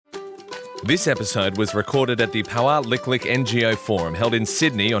This episode was recorded at the Power Licklick NGO Forum held in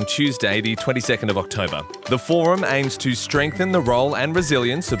Sydney on Tuesday, the 22nd of October. The forum aims to strengthen the role and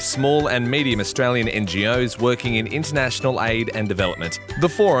resilience of small and medium Australian NGOs working in international aid and development. The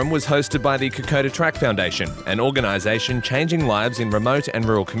forum was hosted by the Kokoda Track Foundation, an organisation changing lives in remote and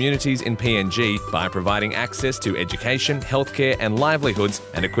rural communities in PNG by providing access to education, healthcare and livelihoods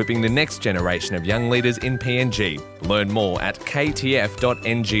and equipping the next generation of young leaders in PNG. Learn more at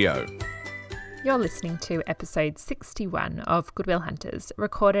ktf.ngo. You're listening to episode 61 of Goodwill Hunters,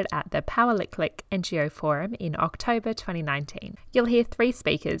 recorded at the Power Licklick NGO Forum in October 2019. You'll hear three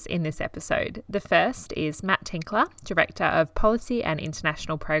speakers in this episode. The first is Matt Tinkler, Director of Policy and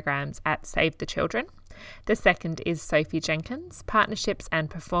International Programs at Save the Children. The second is Sophie Jenkins, Partnerships and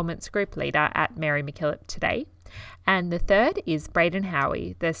Performance Group Leader at Mary MacKillop Today. And the third is Braden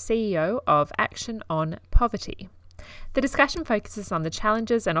Howie, the CEO of Action on Poverty. The discussion focuses on the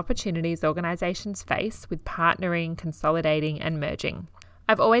challenges and opportunities organisations face with partnering, consolidating and merging.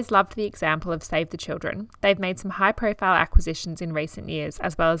 I've always loved the example of Save the Children. They've made some high-profile acquisitions in recent years,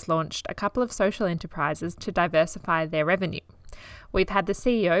 as well as launched a couple of social enterprises to diversify their revenue. We've had the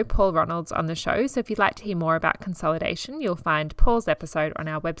CEO, Paul Ronalds, on the show, so if you'd like to hear more about consolidation, you'll find Paul's episode on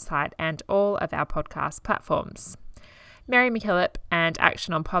our website and all of our podcast platforms. Mary MacKillop and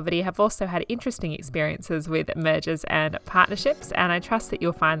Action on Poverty have also had interesting experiences with mergers and partnerships, and I trust that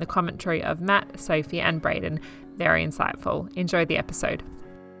you'll find the commentary of Matt, Sophie and Braden very insightful. Enjoy the episode.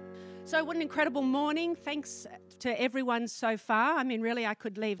 So what an incredible morning. Thanks to everyone so far. I mean, really, I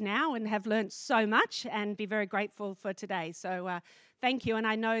could leave now and have learnt so much and be very grateful for today. So thank you, and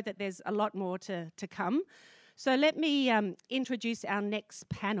I know that there's a lot more to come. So let me introduce our next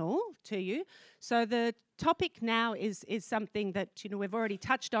panel to you. So the topic now is something that we've already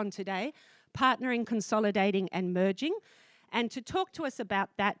touched on today: partnering, consolidating, and merging. And to talk to us about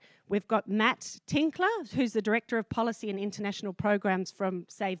that, we've got Matt Tinkler, who's the Director of Policy and International Programs from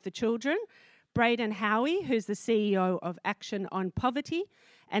Save the Children, Braden Howie, who's the CEO of Action on Poverty,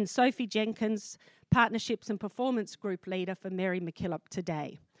 and Sophie Jenkins, Partnerships and Performance Group Leader for Mary MacKillop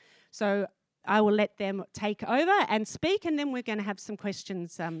Today. So I will let them take over and speak, and then we're going to have some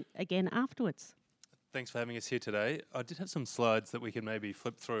questions again afterwards. Thanks for having us here today. I did have some slides that we can maybe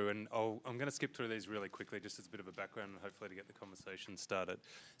flip through, and I'm going to skip through these really quickly just as a bit of a background and hopefully to get the conversation started.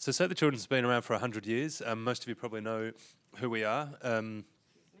 So Save the Children's been around for 100 years. Most of you probably know who we are.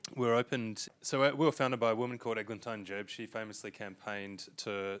 We were founded by a woman called Eglantine Jebb. She famously campaigned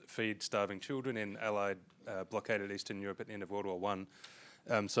to feed starving children in Allied blockaded Eastern Europe at the end of World War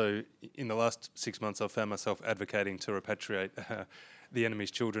I. So in the last 6 months, I've found myself advocating to repatriate the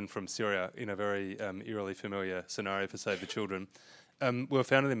enemy's children from Syria in a very eerily familiar scenario for Save the Children. We were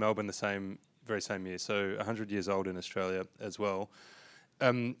founded in Melbourne the very same year, so 100 years old in Australia as well.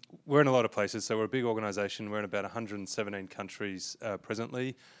 We're in a lot of places, so we're a big organisation. We're in about 117 countries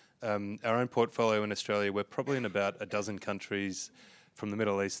presently. Our own portfolio in Australia, we're probably in about a dozen countries from the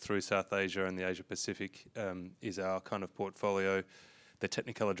Middle East through South Asia and the Asia Pacific is our kind of portfolio. The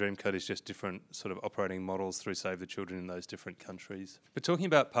Technicolor Dreamcoat is just different sort of operating models through Save the Children in those different countries. But talking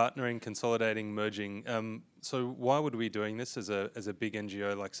about partnering, consolidating, merging, so why would we be doing this as a big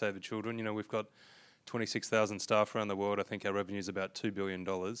NGO like Save the Children? We've got 26,000 staff around the world. I think our revenue is about $2 billion.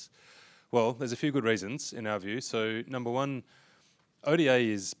 Well, there's a few good reasons in our view. So number one, ODA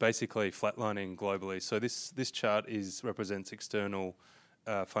is basically flatlining globally. So this chart represents external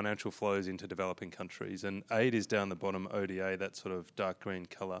financial flows into developing countries, and aid is down the bottom, ODA, that sort of dark green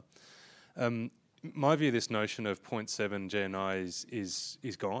colour. My view, this notion of 0.7 GNI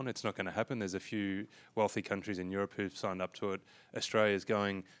is gone. It's not going to happen. There's a few wealthy countries in Europe who've signed up to it. Australia's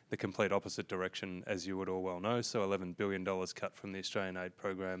going the complete opposite direction, as you would all well know, so $11 billion cut from the Australian aid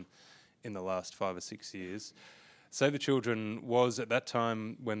program in the last 5 or 6 years. Save the Children was, at that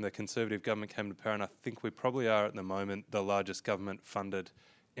time, when the Conservative government came to power, and I think we probably are at the moment, the largest government-funded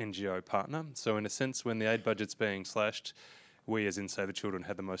NGO partner. So in a sense, when the aid budget's being slashed, we, as in Save the Children,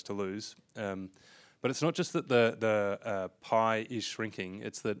 had the most to lose. But it's not just that the pie is shrinking,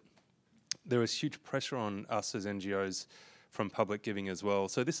 it's that there is huge pressure on us as NGOs from public giving as well.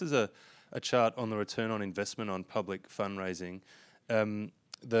 So this is a chart on the return on investment on public fundraising.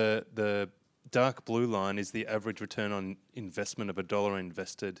 The dark blue line is the average return on investment of $1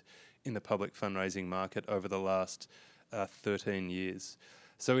 invested in the public fundraising market over the last 13 years.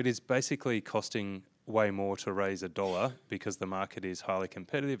 So it is basically costing way more to raise $1 because the market is highly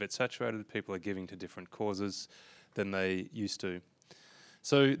competitive, it's saturated, people are giving to different causes than they used to.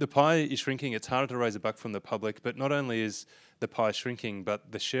 So the pie is shrinking, it's harder to raise $1 from the public, but not only is the pie shrinking,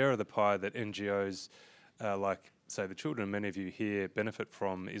 but the share of the pie that NGOs like Save the Children, many of you here benefit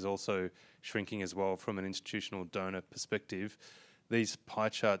from, is also shrinking as well from an institutional donor perspective. These pie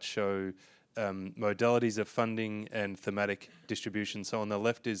charts show modalities of funding and thematic distribution. So on the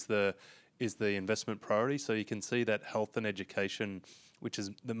left is the investment priority. So you can see that health and education, which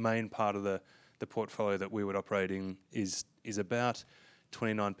is the main part of the portfolio that we would operate in, is about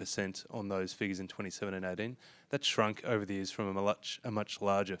 29% on those figures in 27 and 18. That shrunk over the years from a much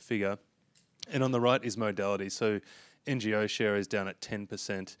larger figure. And on the right is modality. So NGO share is down at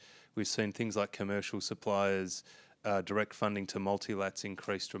 10%. We've seen things like commercial suppliers, direct funding to multilats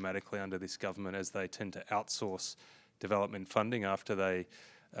increase dramatically under this government as they tend to outsource development funding after they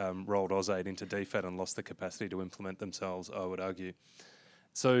rolled AusAid into DFAT and lost the capacity to implement themselves, I would argue.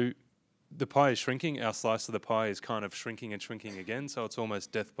 So the pie is shrinking. Our slice of the pie is kind of shrinking and shrinking again. So it's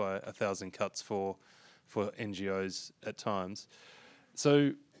almost death by 1,000 cuts for NGOs at times.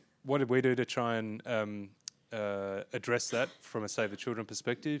 So what did we do to try and address that from a Save the Children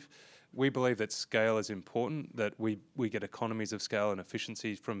perspective? We believe that scale is important, that we get economies of scale and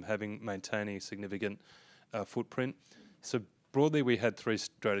efficiencies from maintaining a significant footprint. So broadly, we had 3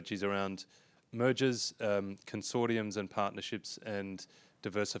 strategies around mergers, consortiums and partnerships, and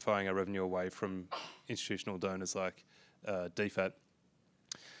diversifying our revenue away from institutional donors like DFAT.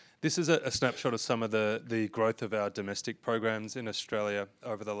 This is a snapshot of some of the growth of our domestic programs in Australia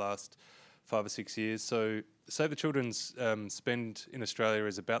over the last 5 or 6 years. So Save the Children's spend in Australia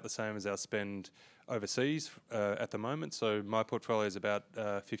is about the same as our spend overseas at the moment. So my portfolio is about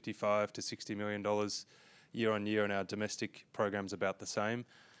 $55 to $60 million year on year, and our domestic program's about the same.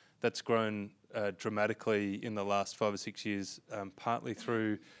 That's grown dramatically in the last 5 or 6 years, partly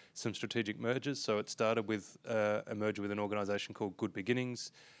through some strategic mergers. So it started with a merger with an organisation called Good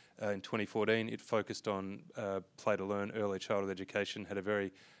Beginnings. In 2014, it focused on play to learn, early childhood education, had a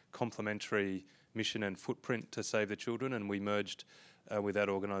very complementary mission and footprint to Save the Children, and we merged with that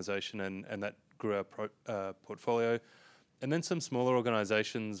organisation, and that grew our portfolio. And then some smaller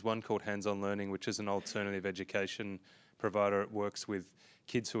organisations, one called Hands On Learning, which is an alternative education provider. It works with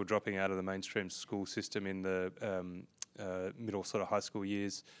kids who are dropping out of the mainstream school system in the middle sort of high school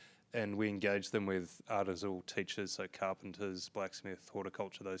years, and we engage them with artisanal teachers, so carpenters, blacksmith,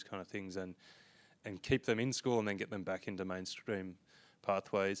 horticulture, those kind of things, and keep them in school and then get them back into mainstream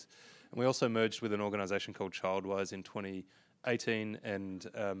pathways. And we also merged with an organisation called Childwise in 2018,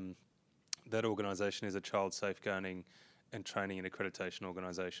 and that organisation is a child safeguarding and training and accreditation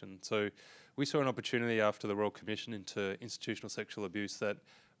organisation. So we saw an opportunity after the Royal Commission into institutional sexual abuse that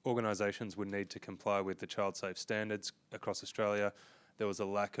organisations would need to comply with the child safe standards across Australia. There was a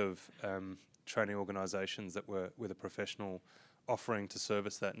lack of training organisations that were with a professional offering to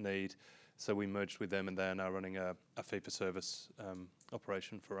service that need. So we merged with them, and they are now running a fee-for-service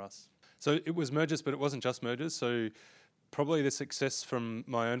operation for us. So it was mergers, but it wasn't just mergers. So probably the success from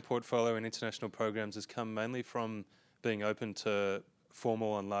my own portfolio in international programs has come mainly from being open to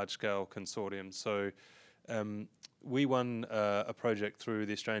formal and large-scale consortiums. So we won a project through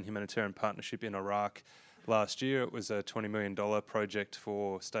the Australian Humanitarian Partnership in Iraq last year. It was a $20 million project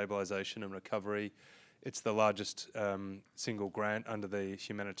for stabilisation and recovery. It's the largest single grant under the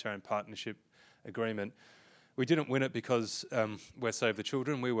Humanitarian Partnership Agreement. We didn't win it because we're Save the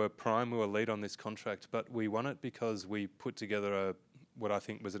Children. We were prime, we were lead on this contract, but we won it because we put together what I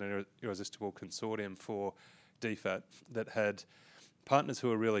think was an irresistible consortium for DFAT that had partners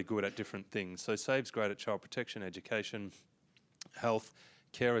who are really good at different things. So SAVE's great at child protection, education, health.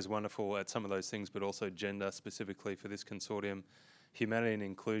 Care is wonderful at some of those things, but also gender specifically for this consortium. Humanity and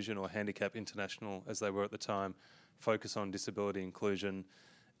Inclusion, or Handicap International as they were at the time, focus on disability inclusion.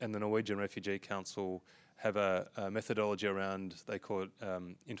 And the Norwegian Refugee Council have a methodology around, they call it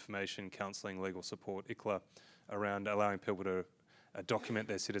information, counselling, legal support, ICLA, around allowing people to document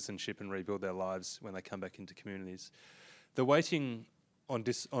their citizenship and rebuild their lives when they come back into communities. The weighting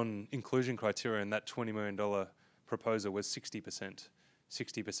on inclusion criteria in that $20 million proposal was 60%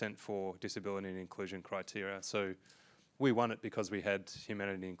 for disability and inclusion criteria. So we won it because we had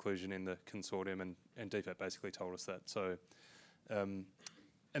humanity and inclusion in the consortium, and DFAT basically told us that. So,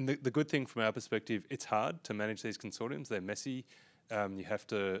 and the good thing from our perspective, it's hard to manage these consortiums. They're messy. You have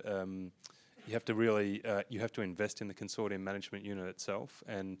to really invest in the consortium management unit itself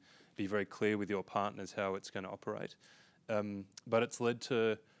and be very clear with your partners how it's going to operate. But it's led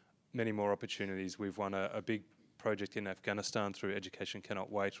to many more opportunities. We've won a big project in Afghanistan through Education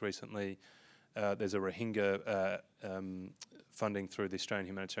Cannot Wait recently. There's a Rohingya funding through the Australian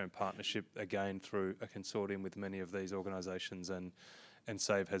Humanitarian Partnership, again through a consortium with many of these organisations, and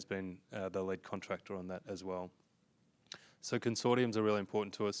SAVE has been the lead contractor on that as well. So consortiums are really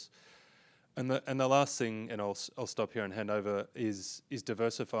important to us. And the last thing, and I'll stop here and hand over, is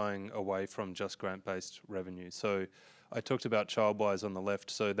diversifying away from just grant-based revenue. So I talked about Childwise on the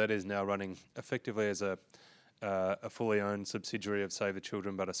left. So that is now running effectively as a fully owned subsidiary of Save the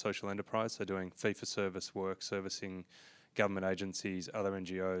Children, but a social enterprise. So doing fee-for-service work, servicing government agencies, other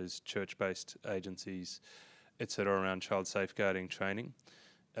NGOs, church-based agencies, etc., around child safeguarding training.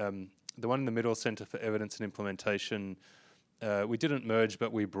 The one in the middle, Centre for Evidence and Implementation, we didn't merge,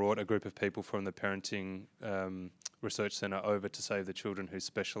 but we brought a group of people from the Parenting Research Centre over to Save the Children who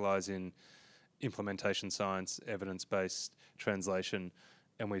specialise in implementation science, evidence-based translation,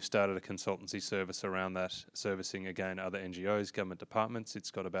 and we've started a consultancy service around that, servicing, again, other NGOs, government departments. It's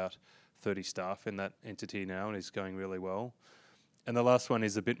got about 30 staff in that entity now and is going really well. And the last one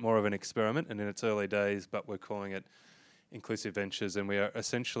is a bit more of an experiment and in its early days, but we're calling it Inclusive Ventures, and we are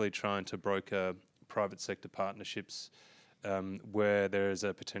essentially trying to broker private sector partnerships where there is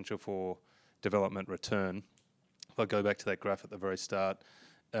a potential for development return. If I go back to that graph at the very start,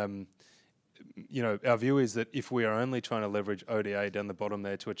 our view is that if we are only trying to leverage ODA down the bottom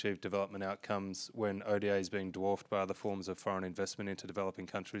there to achieve development outcomes when ODA is being dwarfed by other forms of foreign investment into developing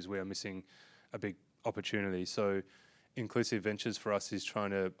countries, we are missing a big opportunity. So Inclusive Ventures for us is trying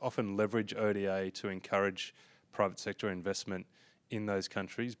to often leverage ODA to encourage private sector investment in those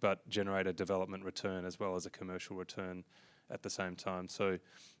countries, but generate a development return as well as a commercial return at the same time. So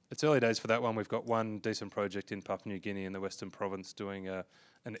it's early days for that one. We've got one decent project in Papua New Guinea in the Western Province doing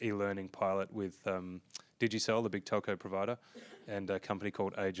an e-learning pilot with Digicel, the big telco provider, and a company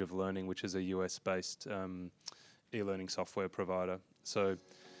called Age of Learning, which is a US-based e-learning software provider. So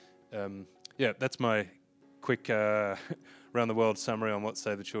that's my quick round-the-world summary on what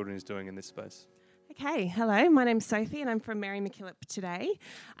Save the Children is doing in this space. Okay, hello, my name's Sophie and I'm from Mary MacKillop today.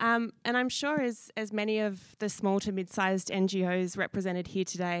 And I'm sure as many of the small to mid-sized NGOs represented here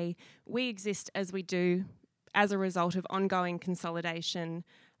today, we exist as we do as a result of ongoing consolidation,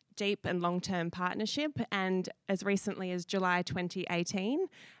 deep and long-term partnership, and as recently as July 2018,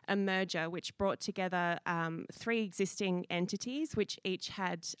 a merger which brought together 3 existing entities which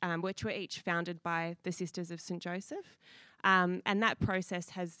were each founded by the Sisters of St Joseph. And that process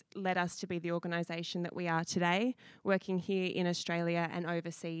has led us to be the organisation that we are today, working here in Australia and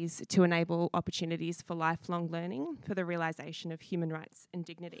overseas to enable opportunities for lifelong learning for the realisation of human rights and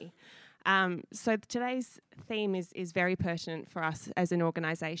dignity. So today's theme is very pertinent for us as an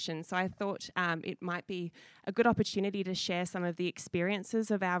organisation. So I thought it might be a good opportunity to share some of the experiences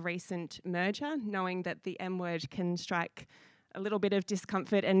of our recent merger, knowing that the M word can strike a little bit of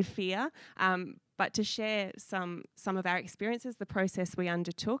discomfort and fear, but to share some of our experiences, the process we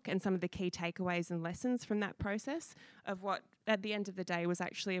undertook, and some of the key takeaways and lessons from that process of what, at the end of the day, was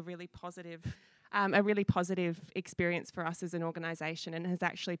actually a really positive experience for us as an organisation, and has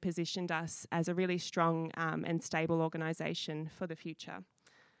actually positioned us as a really strong and stable organisation for the future.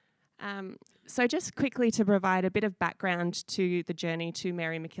 So just quickly to provide a bit of background to the journey to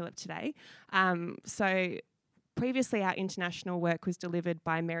Mary MacKillop today. So previously, our international work was delivered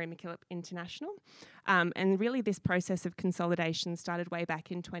by Mary MacKillop International, and really this process of consolidation started way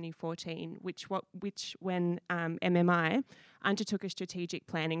back in 2014, when MMI undertook a strategic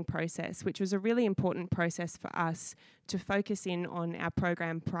planning process, which was a really important process for us to focus in on our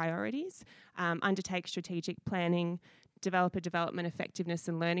program priorities, undertake strategic planning, develop a development effectiveness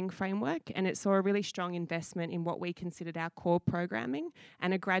and learning framework, and it saw a really strong investment in what we considered our core programming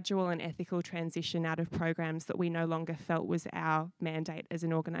and a gradual and ethical transition out of programs that we no longer felt was our mandate as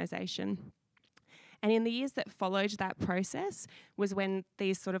an organisation. And in the years that followed that process was when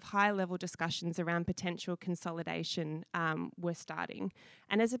these sort of high-level discussions around potential consolidation were starting.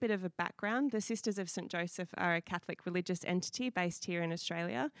 And as a bit of a background, the Sisters of St Joseph are a Catholic religious entity based here in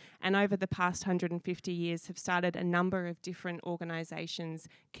Australia, and over the past 150 years have started a number of different organisations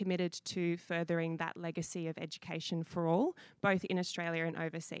committed to furthering that legacy of education for all, both in Australia and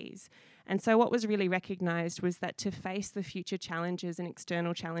overseas. And so what was really recognised was that to face the future challenges and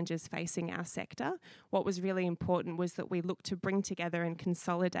external challenges facing our sector, what was really important was that we look to bring together and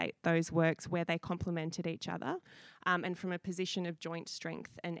consolidate those works where they complemented each other, and from a position of joint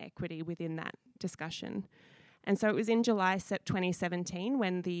strength and equity within that discussion. And so it was in July 2017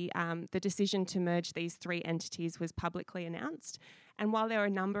 when the decision to merge these 3 entities was publicly announced. And while there are a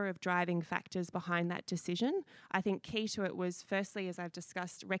number of driving factors behind that decision, I think key to it was, firstly, as I've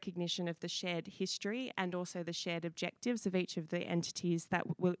discussed, recognition of the shared history and also the shared objectives of each of the entities that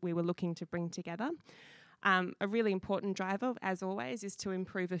we were looking to bring together. A really important driver, as always, is to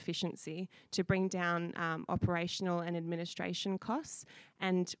improve efficiency, to bring down operational and administration costs,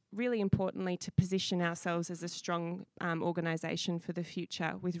 and really importantly, to position ourselves as a strong organisation for the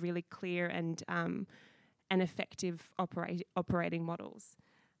future with really clear and effective operating models.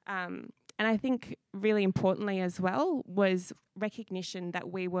 And I think really importantly as well was recognition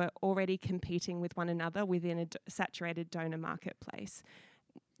that we were already competing with one another within a saturated donor marketplace.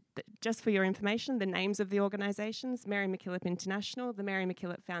 Just for your information, the names of the organisations: Mary MacKillop International, the Mary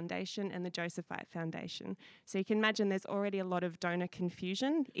MacKillop Foundation and the Joseph Wright Foundation. So you can imagine there's already a lot of donor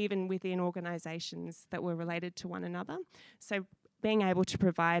confusion, even within organisations that were related to one another. So being able to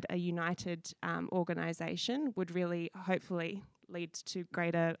provide a united organisation would really hopefully lead to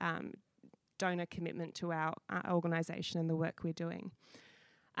greater donor commitment to our organisation and the work we're doing.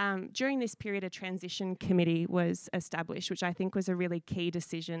 During this period, a transition committee was established, which I think was a really key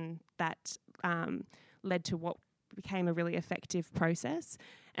decision that led to what became a really effective process.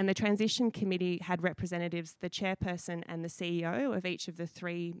 And the transition committee had representatives, the chairperson and the CEO of each of the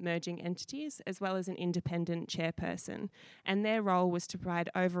 3 merging entities, as well as an independent chairperson. And their role was to provide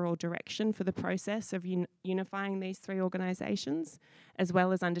overall direction for the process of unifying these 3 organisations, as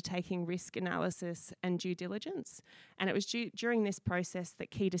well as undertaking risk analysis and due diligence. And it was during this process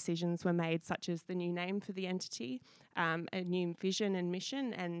that key decisions were made, such as the new name for the entity, a new vision and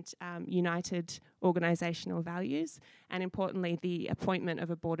mission, and united organisational values, and importantly, the appointment of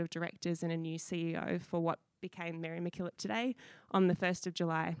a board of directors and a new CEO for what became Mary MacKillop today on the 1st of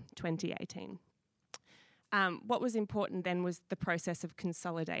July 2018. What was important then was the process of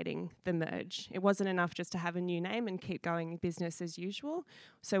consolidating the merge. It wasn't enough just to have a new name and keep going business as usual.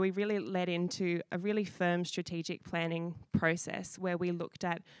 So we really led into a really firm strategic planning process where we looked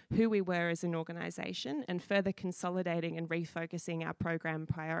at who we were as an organisation and further consolidating and refocusing our program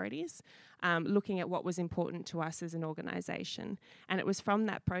priorities, looking at what was important to us as an organisation. And it was from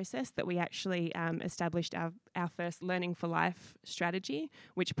that process that we actually established our first Learning for Life strategy,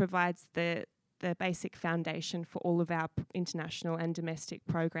 which provides the basic foundation for all of our international and domestic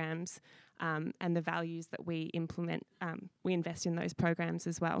programs, and the values that we implement. We invest in those programs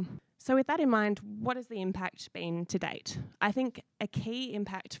as well. So with that in mind, what has the impact been to date? I think a key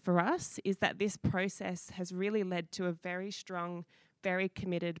impact for us is that this process has really led to a very strong, very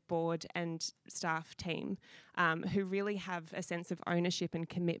committed board and staff team who really have a sense of ownership and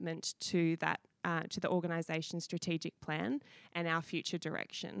commitment to that, to the organisation's strategic plan and our future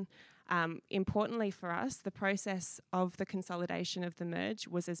direction. Importantly for us, the process of the consolidation of the merge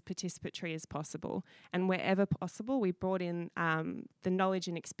was as participatory as possible. And wherever possible, we brought in the knowledge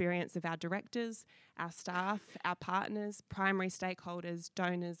and experience of our directors, our staff, our partners, primary stakeholders,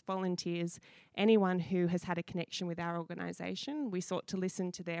 donors, volunteers, anyone who has had a connection with our organisation. We sought to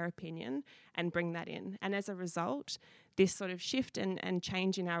listen to their opinion and bring that in. And as a result, this sort of shift and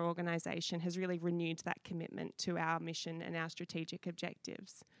change in our organisation has really renewed that commitment to our mission and our strategic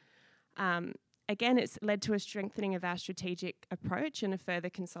objectives. Again, it's led to a strengthening of our strategic approach and a further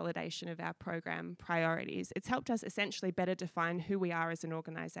consolidation of our program priorities. It's helped us essentially better define who we are as an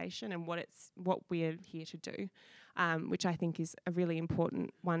organisation and what we're here to do, which I think is a really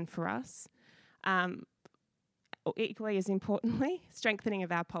important one for us. Equally as importantly, strengthening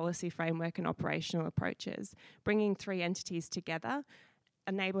of our policy framework and operational approaches. Bringing 3 entities together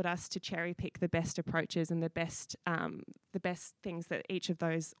enabled us to cherry pick the best approaches and the best things that each of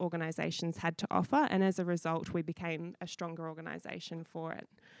those organisations had to offer, and as a result we became a stronger organisation for it.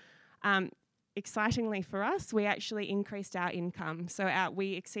 Excitingly for us, we actually increased our income. So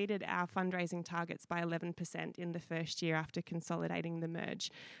we exceeded our fundraising targets by 11% in the first year after consolidating the merge,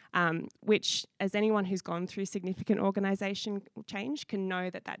 which, as anyone who's gone through significant organisation change can know,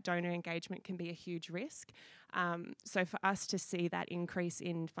 that donor engagement can be a huge risk. So for us to see that increase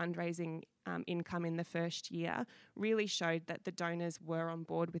in fundraising income in the first year really showed that the donors were on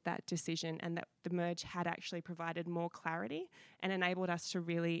board with that decision and that the merge had actually provided more clarity and enabled us to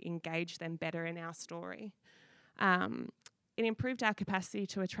really engage them better in our story. It improved our capacity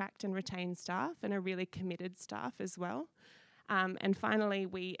to attract and retain staff, and a really committed staff as well. And finally,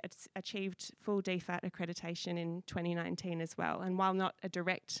 we achieved full DFAT accreditation in 2019 as well. And while not a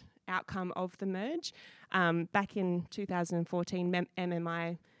direct outcome of the merge, back in 2014,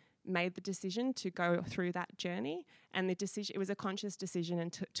 MMI made the decision to go through that journey, and it was a conscious decision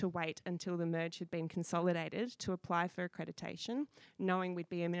to wait until the merge had been consolidated to apply for accreditation, knowing we'd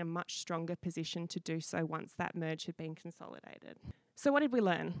be in a much stronger position to do so once that merge had been consolidated. So what did we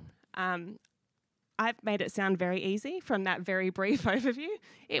learn? I've made it sound very easy from that very brief overview.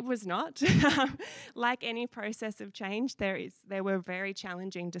 It was not. Like any process of change, there were very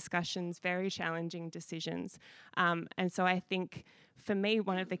challenging discussions, very challenging decisions. And so I think for me,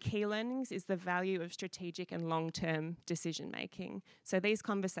 one of the key learnings is the value of strategic and long-term decision making. So these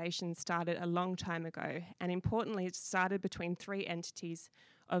conversations started a long time ago, and importantly, it started between 3 entities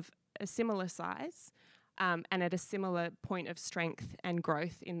of a similar size, and at a similar point of strength and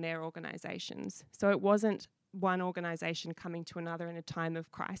growth in their organisations. So it wasn't one organisation coming to another in a time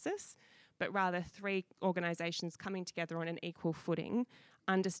of crisis, but rather 3 organisations coming together on an equal footing,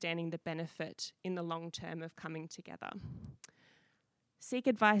 understanding the benefit in the long term of coming together. Seek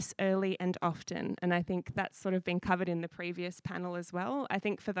advice early and often, and I think that's sort of been covered in the previous panel as well. I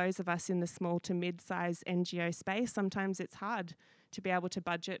think for those of us in the small to mid-size NGO space, sometimes it's hard to be able to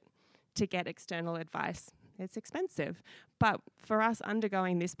budget to get external advice. It's expensive. But for us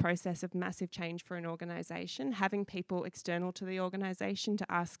undergoing this process of massive change for an organisation, having people external to the organisation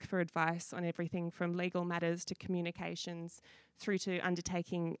to ask for advice on everything from legal matters to communications through to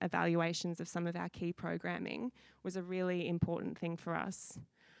undertaking evaluations of some of our key programming was a really important thing for us.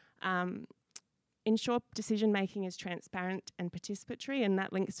 Ensure decision making is transparent and participatory, and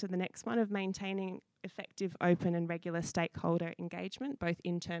that links to the next one of maintaining effective, open and regular stakeholder engagement, both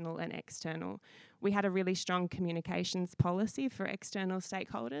internal and external. We had a really strong communications policy for external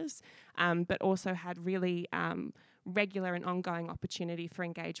stakeholders, but also had really regular and ongoing opportunity for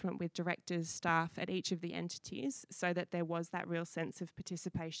engagement with directors, staff at each of the entities, so that there was that real sense of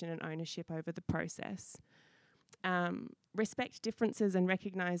participation and ownership over the process. Respect differences and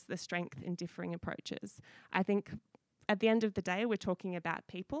recognise the strength in differing approaches. I think at the end of the day, we're talking about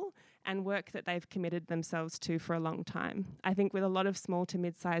people and work that they've committed themselves to for a long time. I think with a lot of small to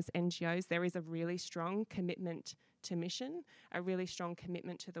mid-sized NGOs, there is a really strong commitment to mission, a really strong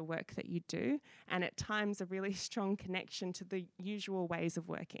commitment to the work that you do, and at times a really strong connection to the usual ways of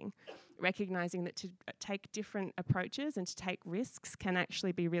working, recognising that to take different approaches and to take risks can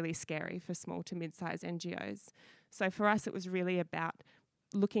actually be really scary for small to mid-sized NGOs. So for us, it was really about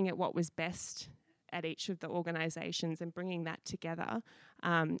looking at what was best at each of the organisations and bringing that together,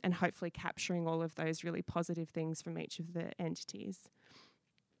 and hopefully capturing all of those really positive things from each of the entities.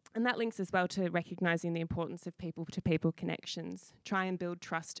 And that links as well to recognising the importance of people-to-people connections. Try and build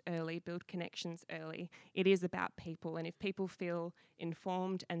trust early, build connections early. It is about people, and if people feel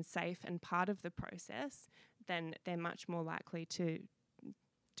informed and safe and part of the process, then they're much more likely to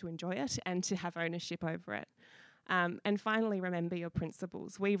enjoy it and to have ownership over it. And finally, remember your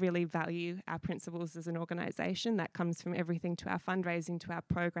principles. We really value our principles as an organisation. That comes from everything to our fundraising, to our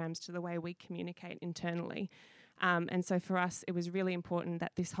programs, to the way we communicate internally. And so for us, it was really important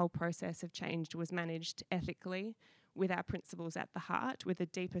that this whole process of change was managed ethically, with our principles at the heart, with the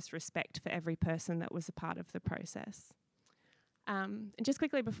deepest respect for every person that was a part of the process. And just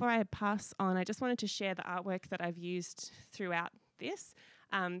quickly, before I pass on, I just wanted to share the artwork that I've used throughout this.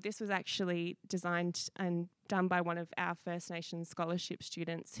 This was actually designed and done by one of our First Nations scholarship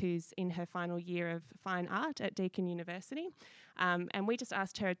students who's in her final year of fine art at Deakin University. And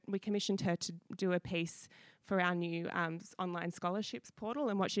we commissioned her to do a piece for our new online scholarships portal,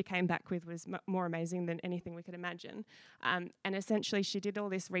 and what she came back with was more amazing than anything we could imagine. And essentially she did all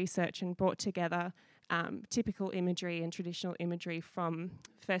this research and brought together typical imagery and traditional imagery from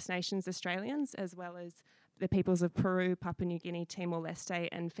First Nations Australians, as well as the peoples of Peru, Papua New Guinea, Timor-Leste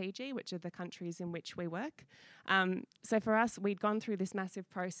and Fiji, which are the countries in which we work. So for us, we'd gone through this massive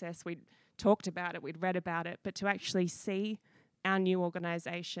process, we'd talked about it, we'd read about it, but to actually see our new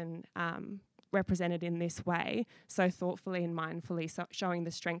organisation represented in this way, so thoughtfully and mindfully showing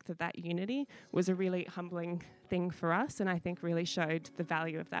the strength of that unity, was a really humbling thing for us, and I think really showed the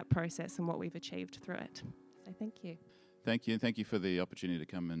value of that process and what we've achieved through it. So thank you. Thank you, and thank you for the opportunity to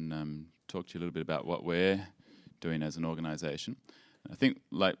come and talk to you a little bit about what we're doing as an organisation. I think,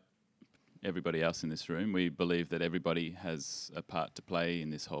 like everybody else in this room, we believe that everybody has a part to play in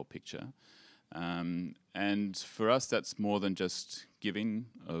this whole picture. And for us, that's more than just giving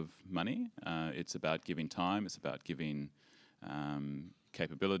of money. It's about giving time, it's about giving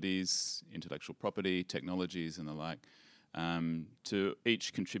capabilities, intellectual property, technologies and the like, to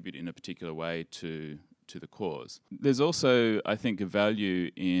each contribute in a particular way to the cause. There's also, I think, a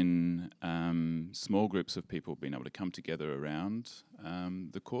value in small groups of people being able to come together around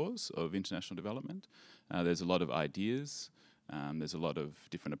the cause of international development. There's a lot of ideas, there's a lot of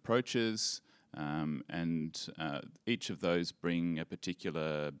different approaches, and each of those bring a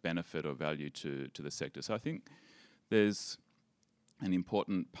particular benefit or value to the sector. So I think there's an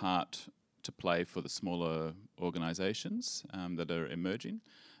important part to play for the smaller organisations that are emerging.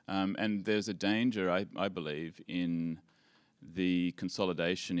 And there's a danger, I believe, in the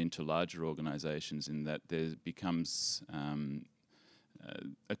consolidation into larger organisations, in that there becomes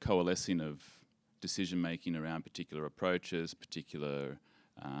a coalescing of decision making around particular approaches, particular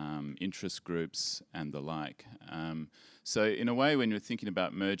interest groups, and the like. So in a way, when you're thinking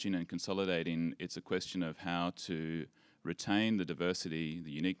about merging and consolidating, it's a question of how to retain the diversity,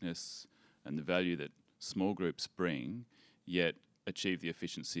 the uniqueness, and the value that small groups bring, yet achieve the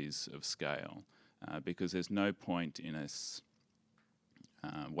efficiencies of scale. Because there's no point in us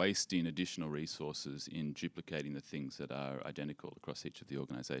wasting additional resources in duplicating the things that are identical across each of the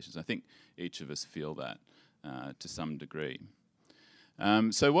organisations. I think each of us feel that to some degree.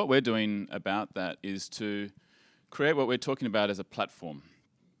 So what we're doing about that is to create what we're talking about as a platform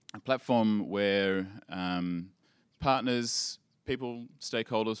where partners, people,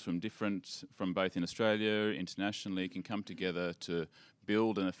 stakeholders from both in Australia, internationally, can come together to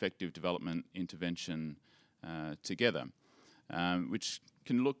build an effective development intervention together, which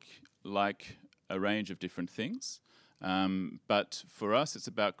can look like a range of different things. But for us, it's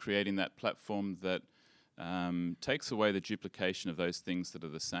about creating that platform that takes away the duplication of those things that are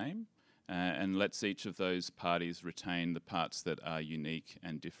the same and lets each of those parties retain the parts that are unique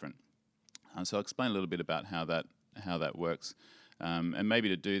and different. So I'll explain a little bit about how that works. And maybe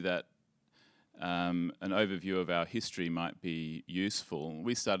to do that, an overview of our history might be useful.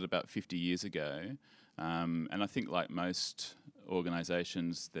 We started about 50 years ago, and I think like most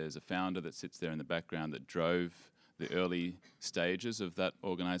organisations, there's a founder that sits there in the background that drove the early stages of that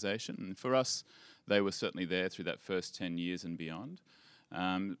organisation. And for us, they were certainly there through that first 10 years and beyond.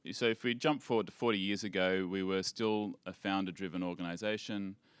 So if we jump forward to 40 years ago, we were still a founder-driven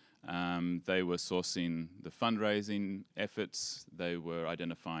organisation. They were sourcing the fundraising efforts, they were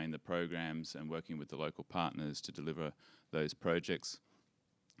identifying the programs and working with the local partners to deliver those projects.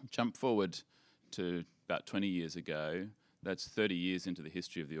 Jump forward to about 20 years ago, that's 30 years into the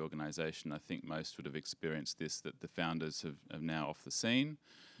history of the organisation. I think most would have experienced this, that the founders have now off the scene,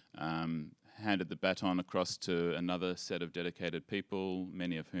 handed the baton across to another set of dedicated people,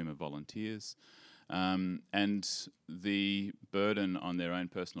 many of whom are volunteers. And the burden on their own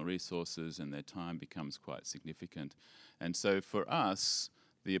personal resources and their time becomes quite significant. And so for us,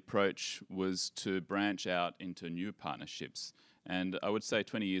 the approach was to branch out into new partnerships. And I would say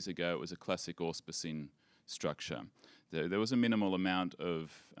 20 years ago, it was a classic auspicing structure. There was a minimal amount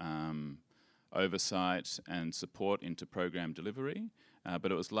of oversight and support into program delivery,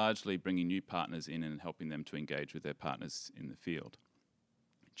 but it was largely bringing new partners in and helping them to engage with their partners in the field.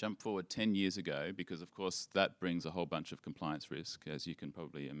 Jump forward 10 years ago, because of course that brings a whole bunch of compliance risk, as you can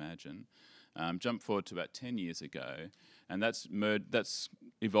probably imagine. Jump forward to about 10 years ago, and that's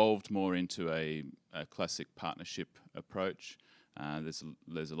evolved more into a classic partnership approach.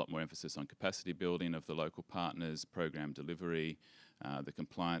 There's a lot more emphasis on capacity building of the local partners, program delivery, the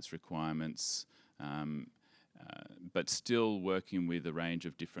compliance requirements, but still working with a range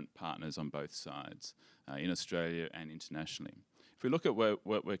of different partners on both sides, in Australia and internationally. If we look at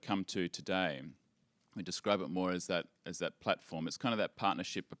what we've come to today, we describe it more as that platform. It's kind of that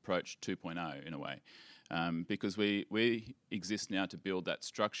partnership approach 2.0 in a way, because we exist now to build that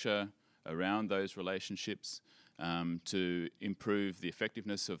structure around those relationships, to improve the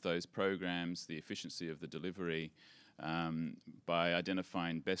effectiveness of those programs, the efficiency of the delivery, by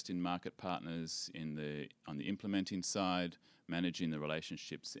identifying best-in-market partners on the implementing side, managing the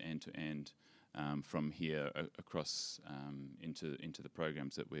relationships end-to-end from here across into the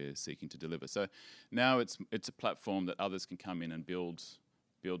programs that we're seeking to deliver. So now it's a platform that others can come in and build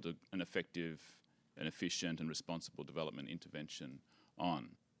an effective, and efficient and responsible development intervention on.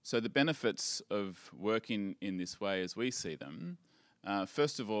 So the benefits of working in this way as we see them,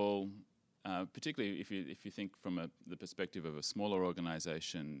 first of all, particularly if you think from the perspective of a smaller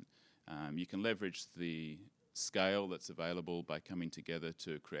organisation, you can leverage the scale that's available by coming together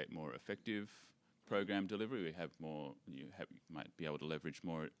to create more effective program delivery. You might be able to leverage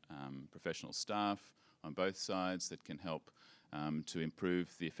more professional staff on both sides that can help to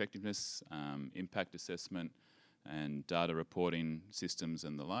improve the effectiveness, impact assessment, and data reporting systems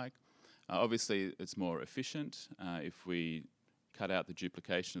and the like. Obviously, it's more efficient if we cut out the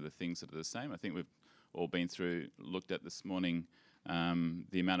duplication of the things that are the same. I think we've all looked at this morning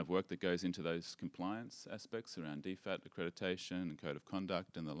the amount of work that goes into those compliance aspects around DFAT accreditation and code of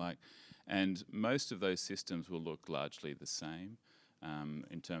conduct and the like. And most of those systems will look largely the same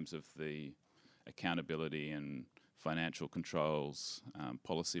in terms of the accountability and financial controls,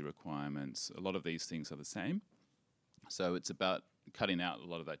 policy requirements. A lot of these things are the same. So it's about cutting out a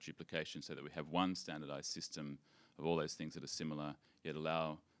lot of that duplication so that we have one standardised system of all those things that are similar, yet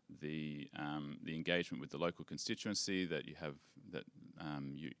allow the engagement with the local constituency that you have, that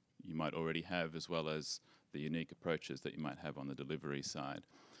you might already have, as well as the unique approaches that you might have on the delivery side.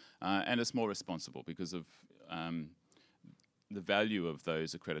 And it's more responsible because of the value of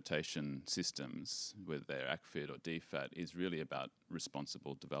those accreditation systems, whether they're ACFID or DFAT, is really about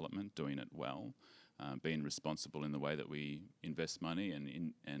responsible development, doing it well, being responsible in the way that we invest money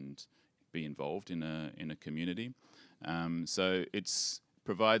and be involved in a community. So it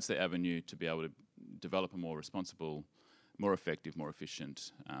provides the avenue to be able to develop a more responsible, more effective, more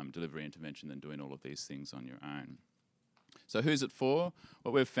efficient delivery intervention than doing all of these things on your own. So who's it for?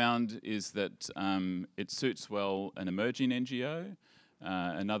 What we've found is that it suits well an emerging NGO,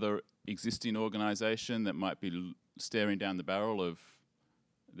 another existing organisation that might be staring down the barrel of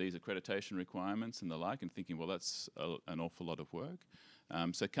these accreditation requirements and the like, and thinking, well, that's an awful lot of work.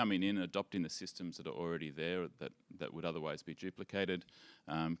 So coming in, adopting the systems that are already there that would otherwise be duplicated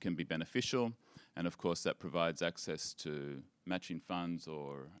can be beneficial. And of course, that provides access to matching funds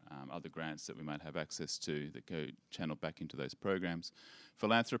or other grants that we might have access to that go channeled back into those programs.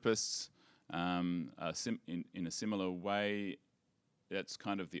 Philanthropists, in a similar way, that's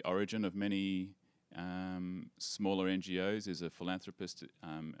kind of the origin of many smaller NGOs, is a philanthropist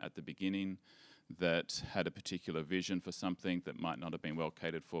at the beginning that had a particular vision for something that might not have been well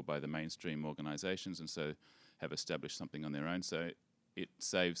catered for by the mainstream organisations, and so have established something on their own. So it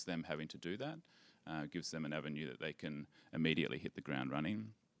saves them having to do that, gives them an avenue that they can immediately hit the ground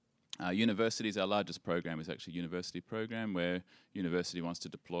running. Universities, our largest program is actually a university program where university wants to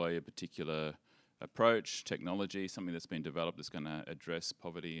deploy a particular approach, technology, something that's been developed that's going to address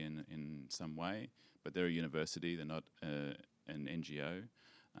poverty in some way, but they're a university, they're not an NGO.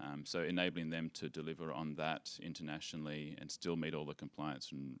 So enabling them to deliver on that internationally and still meet all the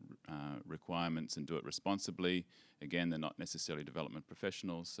compliance and requirements and do it responsibly. Again, they're not necessarily development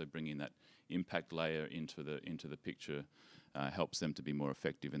professionals, so bringing that impact layer into the picture helps them to be more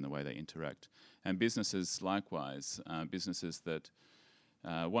effective in the way they interact. And businesses likewise, businesses that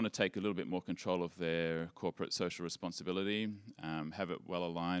want to take a little bit more control of their corporate social responsibility, have it well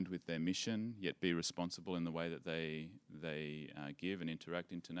aligned with their mission, yet be responsible in the way that they give and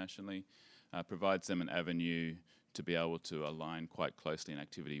interact internationally, provides them an avenue to be able to align quite closely in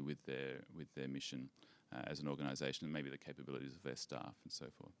activity with their mission as an organisation, and maybe the capabilities of their staff and so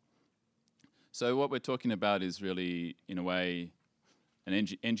forth. So what we're talking about is really, in a way, an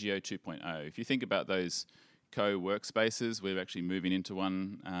NGO 2.0. If you think about those co-workspaces, we're actually moving into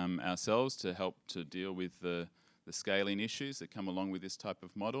one ourselves to help to deal with the scaling issues that come along with this type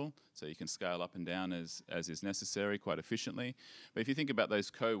of model. So you can scale up and down as is necessary quite efficiently. But if you think about those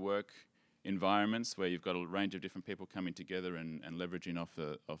co-work environments where you've got a range of different people coming together and leveraging off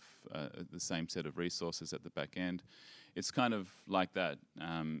the same set of resources at the back end, it's kind of like that.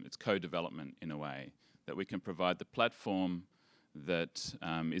 It's co-development in a way, that we can provide the platform that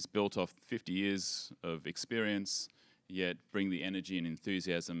is built off 50 years of experience, yet bring the energy and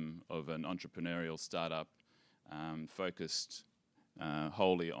enthusiasm of an entrepreneurial startup focused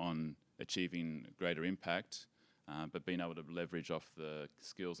wholly on achieving greater impact, but being able to leverage off the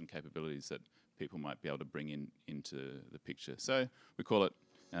skills and capabilities that people might be able to bring into the picture. So we call it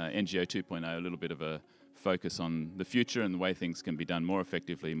NGO 2.0, a little bit of a focus on the future and the way things can be done more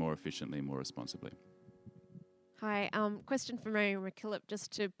effectively, more efficiently, more responsibly. Hi, question for Mary McKillop,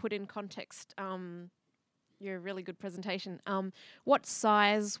 just to put in context your really good presentation. What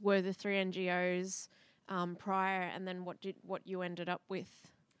size were the three NGOs prior, and then what you ended up with?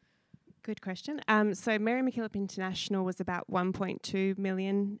 Good question. So Mary McKillop International was about 1.2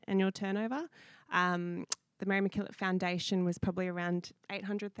 million annual turnover. The Mary McKillop Foundation was probably around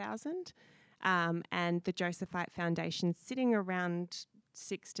 800,000, and the Josephite Foundation sitting around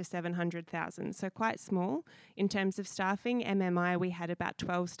 600,000 to 700,000, so quite small. In terms of staffing, MMI, we had about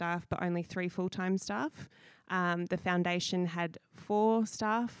 12 staff, but only 3 full-time staff. The foundation had 4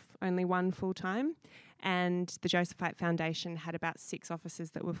 staff, only 1 full-time, and the Josephite Foundation had about 6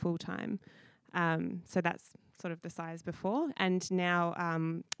 officers that were full-time. So that's sort of the size before, and now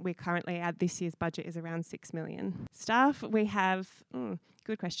we're currently at this year's budget is around 6 million. Staff, we have,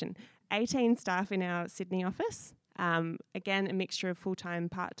 good question, 18 staff in our Sydney office. Again, a mixture of full-time,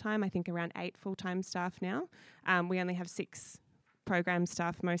 part-time, I think around 8 full-time staff now. We only have 6 program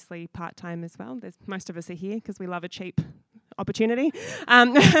staff, mostly part-time as well. Most of us are here because we love a cheap opportunity.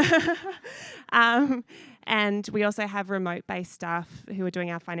 And we also have remote-based staff who are doing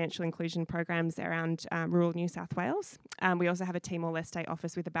our financial inclusion programs around rural New South Wales. We also have a Timor-Leste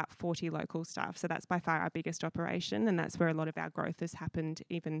office with about 40 local staff. So that's by far our biggest operation, and that's where a lot of our growth has happened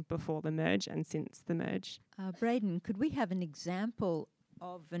even before the merge and since the merge. Braden, could we have an example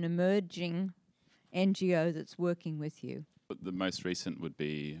of an emerging NGO that's working with you? The most recent would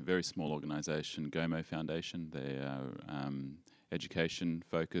be a very small organisation, Gomo Foundation. They are education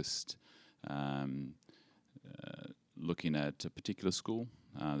focused, looking at a particular school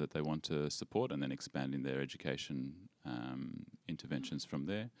that they want to support and then expanding their education interventions from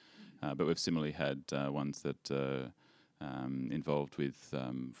there. But we've similarly had ones that are involved with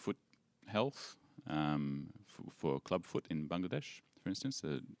foot health for clubfoot in Bangladesh, for instance,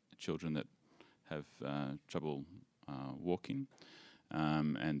 children that have trouble walking,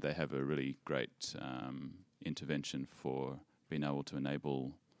 and they have a really great intervention for being able to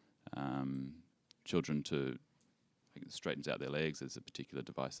enable children to straightens out their legs. There's a particular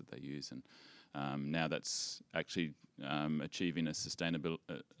device that they use, and now that's actually achieving a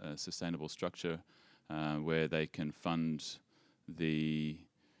sustainable structure where they can fund the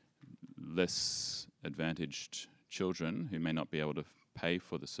less advantaged children who may not be able to pay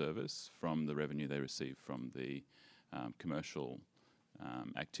for the service from the revenue they receive from the commercial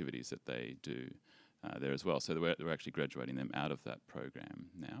activities that they do there as well. So we're actually graduating them out of that program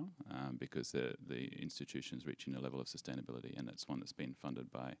now because the institution's reaching a level of sustainability, and that's one that's been funded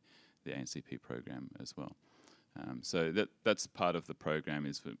by the ANCP program as well. So that's part of the program,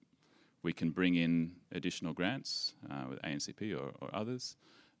 is that we can bring in additional grants with ANCP or others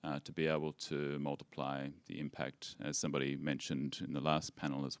to be able to multiply the impact, as somebody mentioned in the last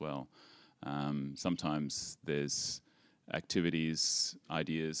panel as well. Sometimes there's activities,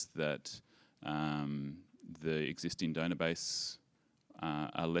 ideas that the existing donor base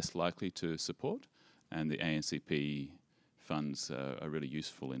are less likely to support, and the ANCP funds are really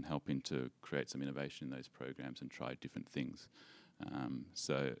useful in helping to create some innovation in those programs and try different things.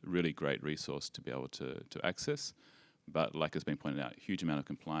 So really great resource to be able to access, but like has been pointed out, huge amount of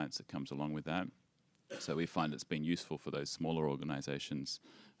compliance that comes along with that. So we find it's been useful for those smaller organisations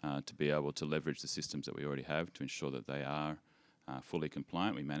to be able to leverage the systems that we already have to ensure that they are fully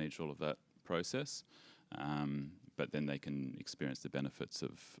compliant. We manage all of that process, but then they can experience the benefits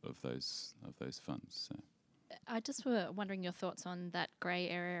of those funds. So. I just were wondering your thoughts on that grey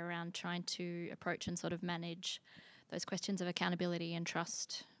area around trying to approach and sort of manage those questions of accountability and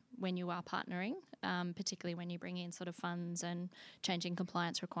trust when you are partnering, particularly when you bring in sort of funds and changing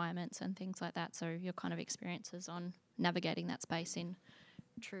compliance requirements and things like that. So your kind of experiences on navigating that space in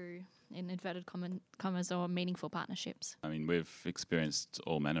true, in inverted commas, or meaningful partnerships. I mean, we've experienced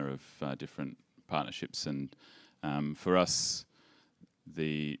all manner of different partnerships, and for us,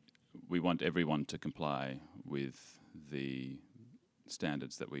 we want everyone to comply with the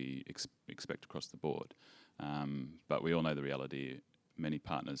standards that we expect across the board. But we all know the reality. Many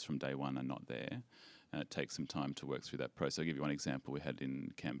partners from day one are not there. It takes some time to work through that process. I'll give you one example. We had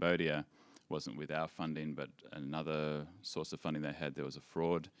in Cambodia, wasn't with our funding, but another source of funding they had, there was a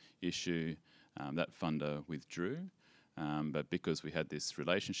fraud issue. That funder withdrew. But because we had this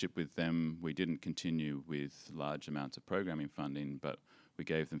relationship with them, we didn't continue with large amounts of programming funding, but we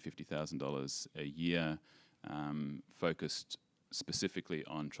gave them $50,000 a year, focused specifically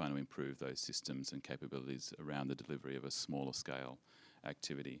on trying to improve those systems and capabilities around the delivery of a smaller scale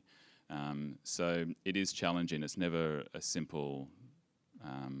activity. So it is challenging. It's never a simple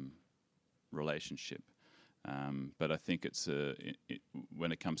relationship. But I think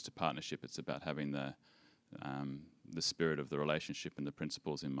when it comes to partnership, it's about having the spirit of the relationship and the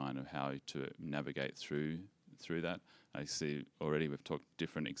principles in mind of how to navigate through that. I see already we've talked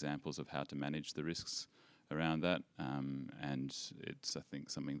different examples of how to manage the risks around that, and it's, I think,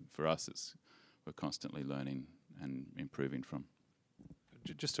 something for us we're constantly learning and improving from.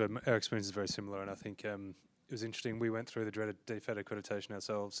 Just our experience is very similar, and I think it was interesting. We went through the dreaded DFAT accreditation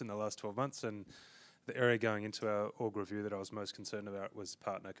ourselves in the last 12 months, and the area going into our org review that I was most concerned about was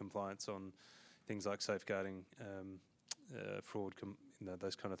partner compliance on things like safeguarding, fraud,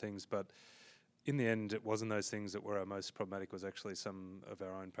 those kind of things. But in the end, it wasn't those things that were our most problematic. It was actually some of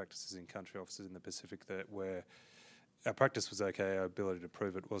our own practices in country offices in the Pacific where our practice was okay, our ability to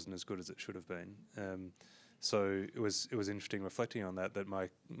prove it wasn't as good as it should have been. So it was interesting reflecting on that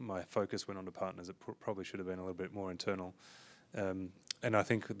my focus went on to partners. It probably should have been a little bit more internal. And I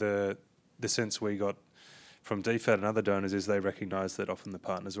think the sense we got from DFAT and other donors is they recognise that often the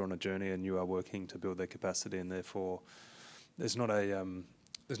partners are on a journey and you are working to build their capacity, and therefore there's not a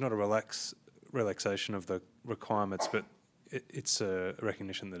relaxation of the requirements, but it's a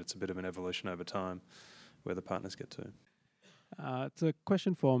recognition that it's a bit of an evolution over time where the partners get to. It's a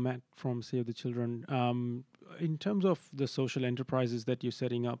question for Matt from Save the Children. In terms of the social enterprises that you're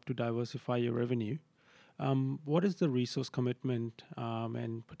setting up to diversify your revenue, what is the resource commitment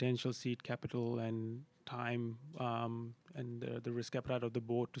and potential seed capital and time and the risk appetite of the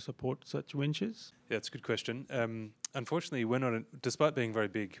board to support such ventures? Yeah, it's a good question. Unfortunately, we're not, despite being very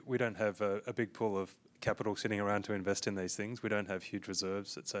big, we don't have a big pool of capital sitting around to invest in these things. We don't have huge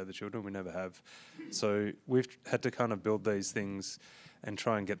reserves at Save the Children. We never have. So we've had to kind of build these things and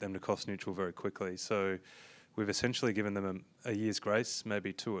try and get them to cost neutral very quickly. So we've essentially given them a year's grace,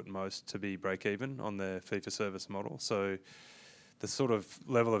 maybe 2 at most, to be break even on their fee-for-service model. So the sort of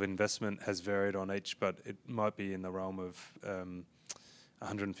level of investment has varied on each, but it might be in the realm of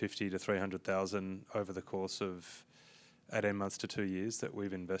 150 to 300,000 over the course of 18 months to 2 years that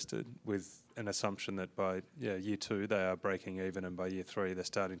we've invested, with an assumption that by year 2 they are breaking even, and by year 3 they're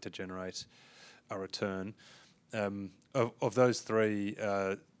starting to generate a return. Of those 3,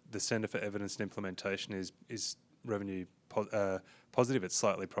 the Centre for Evidence and Implementation is revenue positive. It's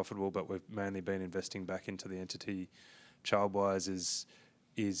slightly profitable, but we've mainly been investing back into the entity. Childwise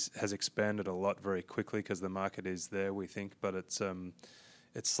has expanded a lot very quickly because the market is there, we think, but it's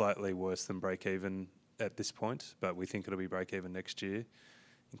slightly worse than break even at this point, but we think it'll be break even next year.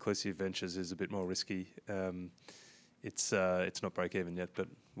 Inclusive Ventures is a bit more risky. It's not break even yet, but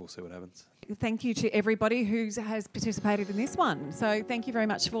we'll see what happens. Thank you to everybody who has participated in this one. So thank you very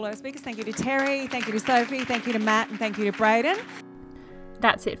much to all our speakers. Thank you to Terry, thank you to Sophie, thank you to Matt, and thank you to Braden.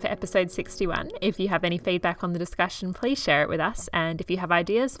 That's it for episode 61. If you have any feedback on the discussion, please share it with us. And if you have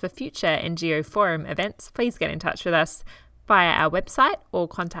ideas for future NGO Forum events, please get in touch with us via our website or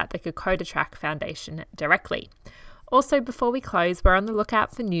contact the Kokoda Track Foundation directly. Also, before we close, we're on the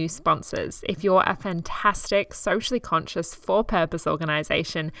lookout for new sponsors. If you're a fantastic, socially conscious, for-purpose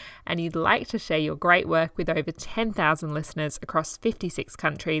organisation and you'd like to share your great work with over 10,000 listeners across 56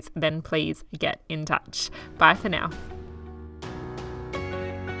 countries, then please get in touch. Bye for now.